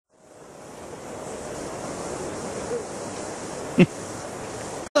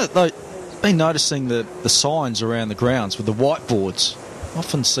I've been noticing the signs around the grounds with the whiteboards. I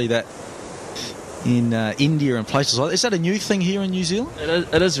often see that in India and places like that. Is that a new thing here in New Zealand?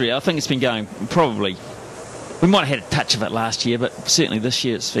 It is real. I think it's been going probably... We might have had a touch of it last year, but certainly this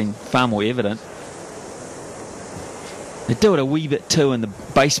year it's been far more evident. They do it a wee bit too in the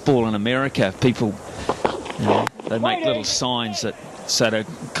baseball in America. People, they make little signs that sort of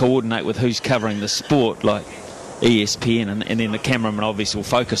coordinate with who's covering the sport, like ESPN, and then the cameraman obviously will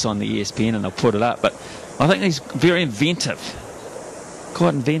focus on the ESPN and they'll put it up. But I think he's very inventive,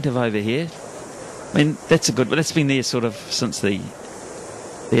 quite inventive over here. I mean, that's a good, but that's been there sort of since the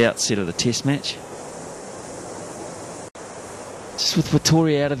outset of the Test match. Just with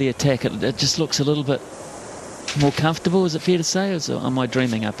Vittoria out of the attack, it just looks a little bit more comfortable. Is it fair to say, or am I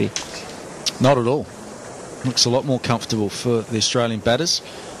dreaming up here? Not at all. Looks a lot more comfortable for the Australian batters.